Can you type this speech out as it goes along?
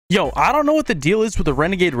Yo, I don't know what the deal is with the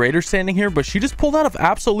Renegade Raider standing here, but she just pulled out of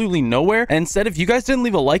absolutely nowhere and said if you guys didn't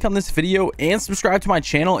leave a like on this video and subscribe to my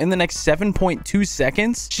channel in the next 7.2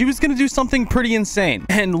 seconds, she was gonna do something pretty insane.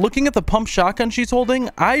 And looking at the pump shotgun she's holding,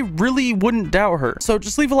 I really wouldn't doubt her. So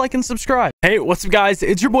just leave a like and subscribe. Hey, what's up guys?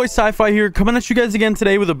 It's your boy Syfy here, coming at you guys again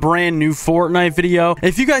today with a brand new Fortnite video.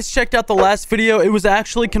 If you guys checked out the last video, it was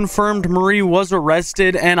actually confirmed Marie was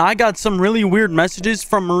arrested, and I got some really weird messages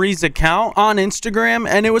from Marie's account on Instagram,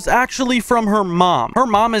 and it was actually from her mom. Her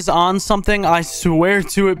mom is on something, I swear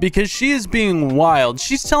to it, because she is being wild.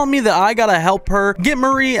 She's telling me that I gotta help her get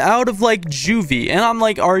Marie out of like juvie, and I'm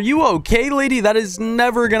like, are you okay, lady? That is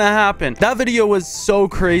never gonna happen. That video was so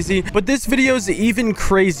crazy, but this video is even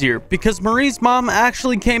crazier because Marie's mom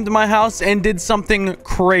actually came to my house and did something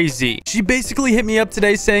crazy. She basically hit me up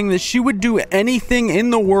today saying that she would do anything in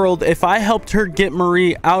the world if I helped her get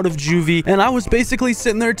Marie out of juvie, and I was basically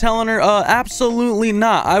sitting there telling her, absolutely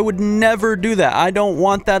not. I would never do that. I don't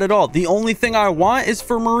want that at all. The only thing I want is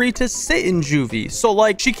for Marie to sit in juvie. So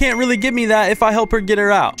like, she can't really give me that if I help her get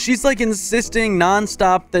her out. She's like insisting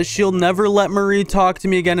nonstop that she'll never let Marie talk to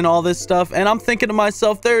me again and all this stuff. And I'm thinking to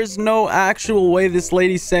myself, there's no actual way this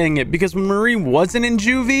lady's saying it, because when Marie wasn't in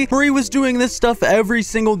juvie, Marie was doing this stuff every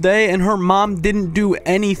single day and her mom didn't do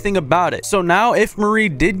anything about it. So now if Marie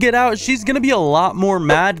did get out, she's gonna be a lot more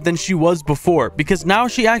mad than she was before, because now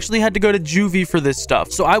she actually had to go to juvie for this stuff.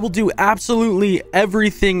 So I will do absolutely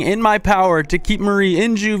everything in my power to keep Marie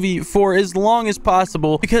in juvie for as long as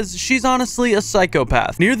possible, because she's honestly a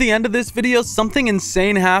psychopath. Near the end of this video, something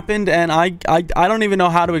insane happened, and I don't even know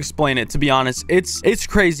how to explain it, to be honest. It's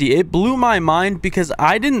crazy. It blew my mind because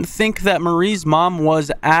I didn't think that Marie's mom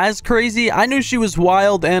was as crazy. I knew she was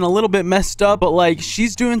wild and a little bit messed up, but like,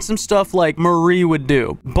 she's doing some stuff like Marie would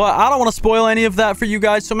do. But I don't want to spoil any of that for you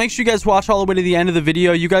guys, so make sure you guys watch all the way to the end of the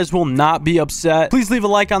video. You guys will not be upset. Please leave a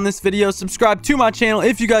like on this video, subscribe to my channel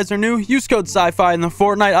if you guys are new, use code Syfy in the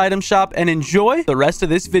Fortnite item shop, and enjoy the rest of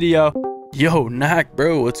this video. Yo, Knack,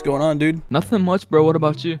 bro, what's going on, dude? Nothing much, bro. What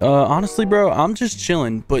about you? Honestly, bro, I'm just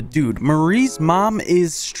chilling. But, dude, Marie's mom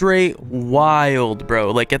is straight wild,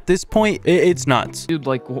 bro. Like, at this point, it's nuts. Dude,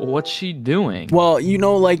 like, what's she doing? Well, you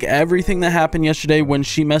know, like, everything that happened yesterday when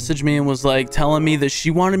she messaged me and was, like, telling me that she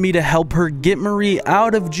wanted me to help her get Marie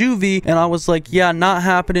out of juvie. And I was like, yeah, not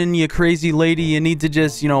happening, you crazy lady. You need to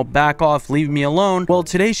just, you know, back off, leave me alone. Well,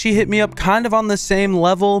 today she hit me up kind of on the same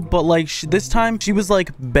level, but, like, this time she was,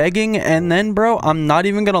 like, begging. And then, bro, I'm not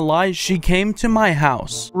even gonna lie, she came to my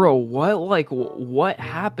house. Bro, what? Like, what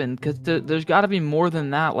happened? Because there's got to be more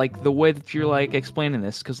than that, like, the way that you're, like, explaining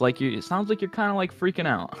this. Because, like, it sounds like you're kind of, like, freaking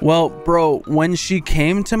out. Well, bro, when she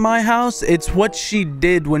came to my house, it's what she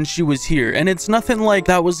did when she was here. And it's nothing like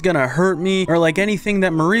that was gonna hurt me or, like, anything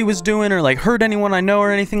that Marie was doing or, like, hurt anyone I know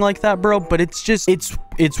or anything like that, bro. But it's just,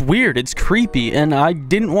 it's weird. It's creepy. And I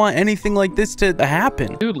didn't want anything like this to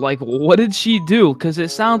happen. Dude, like, what did she do? Because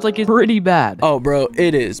it sounds like it's pretty bad. Oh, bro,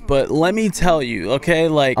 it is. But let me tell you, okay?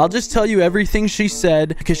 Like, I'll just tell you everything she said,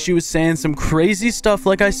 because she was saying some crazy stuff,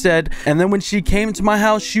 like I said. And then when she came to my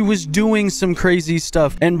house, she was doing some crazy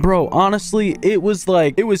stuff. And, bro, honestly, it was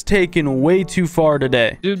like, it was taken way too far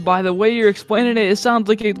today. Dude, by the way you're explaining it, it sounds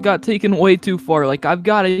like it got taken way too far. Like, I've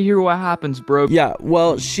got to hear what happens, bro. Yeah,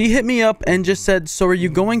 well, she hit me up and just said, so are you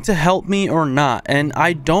going to help me or not? And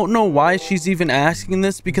I don't know why she's even asking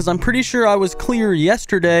this, because I'm pretty sure I was clear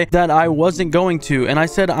yesterday that I wasn't going to, and I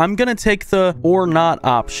said I'm gonna take the or not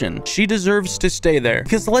option. She deserves to stay there,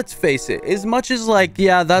 because let's face it, as much as like,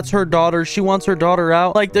 yeah, that's her daughter, she wants her daughter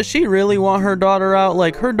out, like, does she really want her daughter out?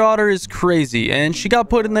 Like, her daughter is crazy and she got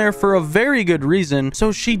put in there for a very good reason,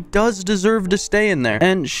 so she does deserve to stay in there.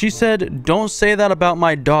 And she said, don't say that about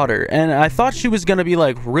my daughter. And I thought she was gonna be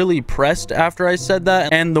like really pressed after I said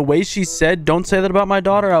that, and the way she said don't say that about my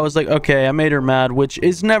daughter, I was like, okay, I made her mad, which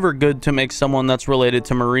is never good to make someone that's related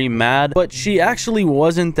to Marie mad. But she actually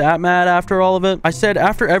wasn't that mad after all of it. I said,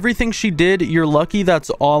 after everything she did, you're lucky, that's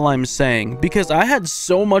all I'm saying, because I had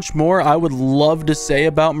so much more I would love to say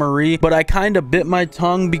about Marie, but I kind of bit my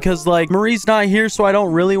tongue because, like, Marie's not here, so I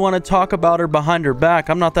don't really want to talk about her behind her back.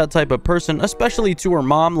 I'm not that type of person, especially to her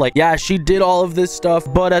mom. Like, yeah, she did all of this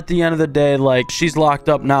stuff, but at the end of the day, like, she's locked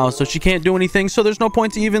up now, so she can't do anything, so there's no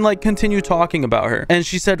point to even, like, continue talking about her. And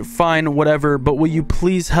she said, fine, whatever, but will you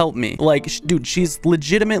please help me? Like, dude, she's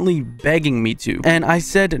legitimately begging me to. And I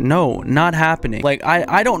said, no, not happening. Like,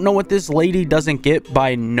 I don't know what this lady doesn't get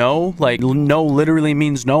by no. Like, no literally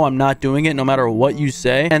means no, I'm not doing it no matter what you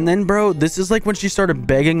say. And then, bro, this is like when she started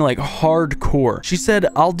begging, like, hardcore. She said,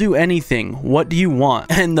 I'll do anything. What do you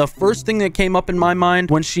want? And the first thing that came up in my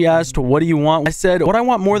mind when she asked, what do you want? I said, what I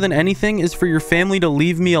want more than anything is for your family to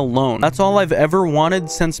leave me alone. That's all I've ever wanted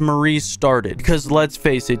since Marie started. Because let's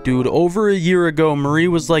face it, dude, over a year ago, Marie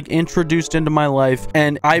was like introduced into my life,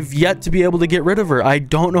 and I've yet to be able to get rid of her. I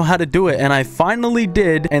don't know how to do it, and I finally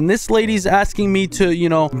did, and this lady's asking me to, you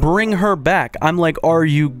know, bring her back. I'm like, are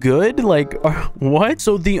you good? Like, what?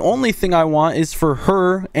 So the only thing I want is for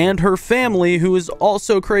her and her family, who is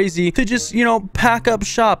also crazy, to just, you know, pack up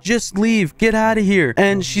shop, just leave, get out of here.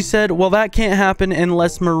 And she said, well, that can't happen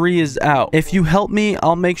unless Marie is out. If you help me,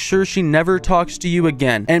 I'll make sure she never talks to you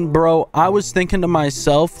again. And bro, I was thinking to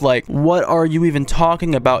myself, like, what are you even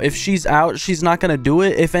talking about? If she's out, she's not gonna do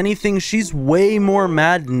it. If anything, she's way more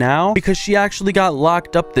mad now because she actually got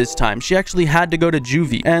locked up this time. She actually had to go to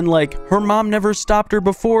juvie, and like, her mom never stopped her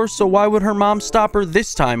before, so why would her mom stop her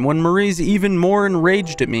this time when Marie's even more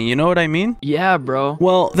enraged at me? You know what I mean? Yeah, bro.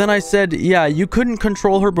 Well, then I said, yeah, you couldn't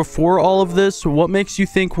control her before all of this. What makes you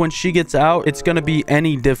think when she gets out it's gonna be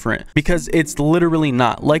any different? Because it's literally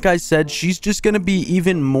not. Like I said, she's just gonna be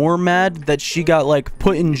even more mad that she got like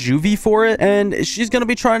put in juvie for it, and she's gonna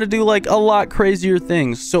be trying to do like a lot crazier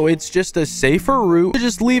things. So it's just a safer route to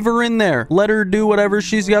just leave her in there, let her do whatever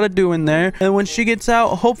she's got to do in there, and when she gets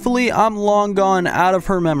out, hopefully I'm long gone out of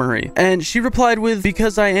her memory. And she replied with,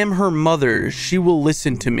 because I am her mother, she will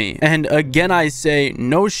listen to me. And again I say,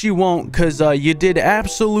 no she won't, because you did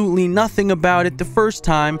absolutely nothing about it the first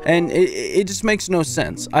time, and it just makes no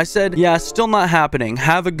sense. I said, yeah, still not happening,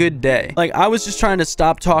 have a good day. Like, I was just trying to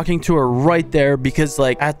stop talking to her right there, because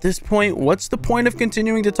like, at this point, what's the point of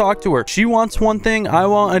continuing to talk to her? She wants one thing, I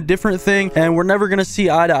want a different thing, and we're never gonna see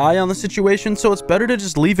eye to eye on the situation, so it's better to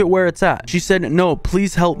just leave it where it's at. She said, no,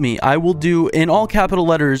 please help me. I will do, in all capital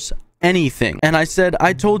letters, anything. And I said,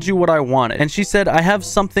 I told you what I wanted. And she said, I have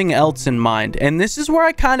something else in mind. And this is where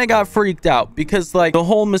I kind of got freaked out, because like the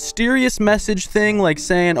whole mysterious message thing, like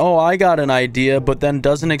saying, oh, I got an idea, but then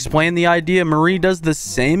doesn't explain the idea. Marie does the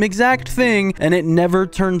same exact thing, and it never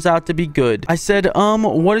turns out to be good. I said,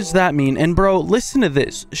 what does that mean? And bro, listen to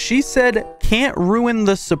this. She said, can't ruin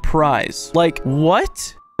the surprise. Like,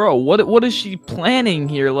 what? Bro, what is she planning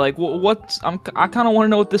here? Like, I kind of want to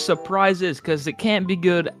know what the surprise is, because it can't be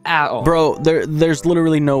good at all. Bro, there's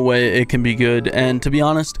literally no way it can be good, and to be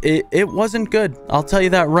honest, it wasn't good. I'll tell you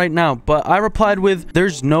that right now. But I replied with,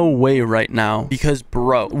 there's no way right now, because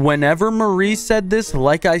bro, whenever Marie said this,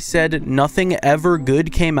 like I said, nothing ever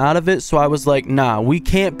good came out of it. So I was like, nah, we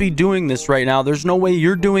can't be doing this right now. There's no way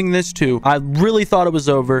you're doing this too. I really thought it was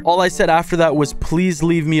over. All I said after that was, please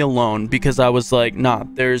leave me alone, because I was like, nah,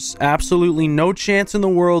 there's absolutely no chance in the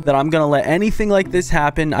world that I'm gonna let anything like this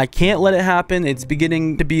happen. I can't let it happen. It's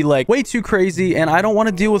beginning to be like way too crazy, and I don't want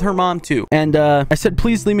to deal with her mom too. And I said,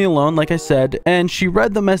 please leave me alone, like I said, and she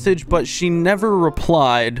read the message, but she never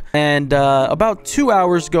replied. And about 2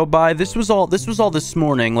 hours go by. This was all this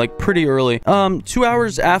morning, like pretty early. 2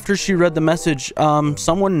 hours after she read the message,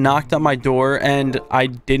 someone knocked on my door, and I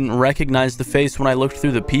didn't recognize the face when I looked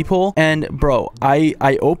through the peephole. And bro,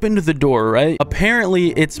 I opened the door, right?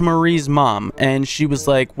 Apparently it's Marie's mom, and she was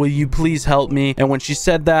like, will you please help me? And when she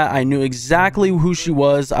said that, I knew exactly who she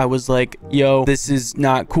was. I was like, yo, this is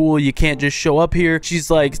not cool. You can't just show up here.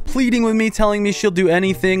 She's like pleading with me, telling me she'll do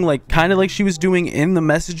anything, like kind of like she was doing in the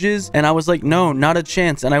messages. And I was like, no, not a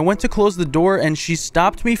chance. And I went to close the door, and she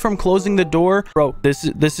stopped me from closing the door. Bro, this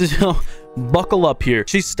is buckle up here.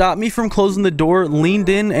 She stopped me from closing the door, leaned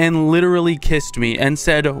in, and literally kissed me and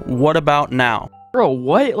said, what about now? Bro,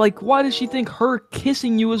 what? Like, why does she think her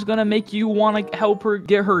kissing you is gonna make you want to help her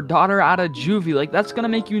get her daughter out of juvie? Like, that's gonna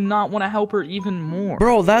make you not want to help her even more.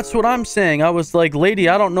 Bro, that's what I'm saying. I was like, lady,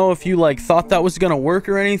 I don't know if you like thought that was gonna work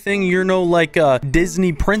or anything. You're no like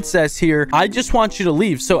Disney princess here. I just want you to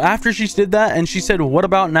leave. So after she did that and she said, what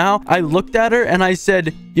about now? I looked at her and I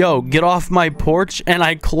said, yo, get off my porch, and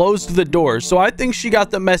I closed the door. So I think she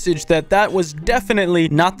got the message that that was definitely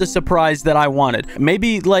not the surprise that I wanted.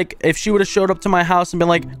 Maybe like if she would have showed up to my house and been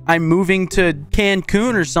like, I'm moving to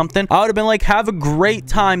Cancun or something, I would have been like, have a great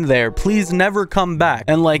time there, please never come back.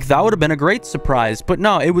 And like, that would have been a great surprise. But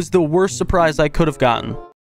no, it was the worst surprise I could have gotten.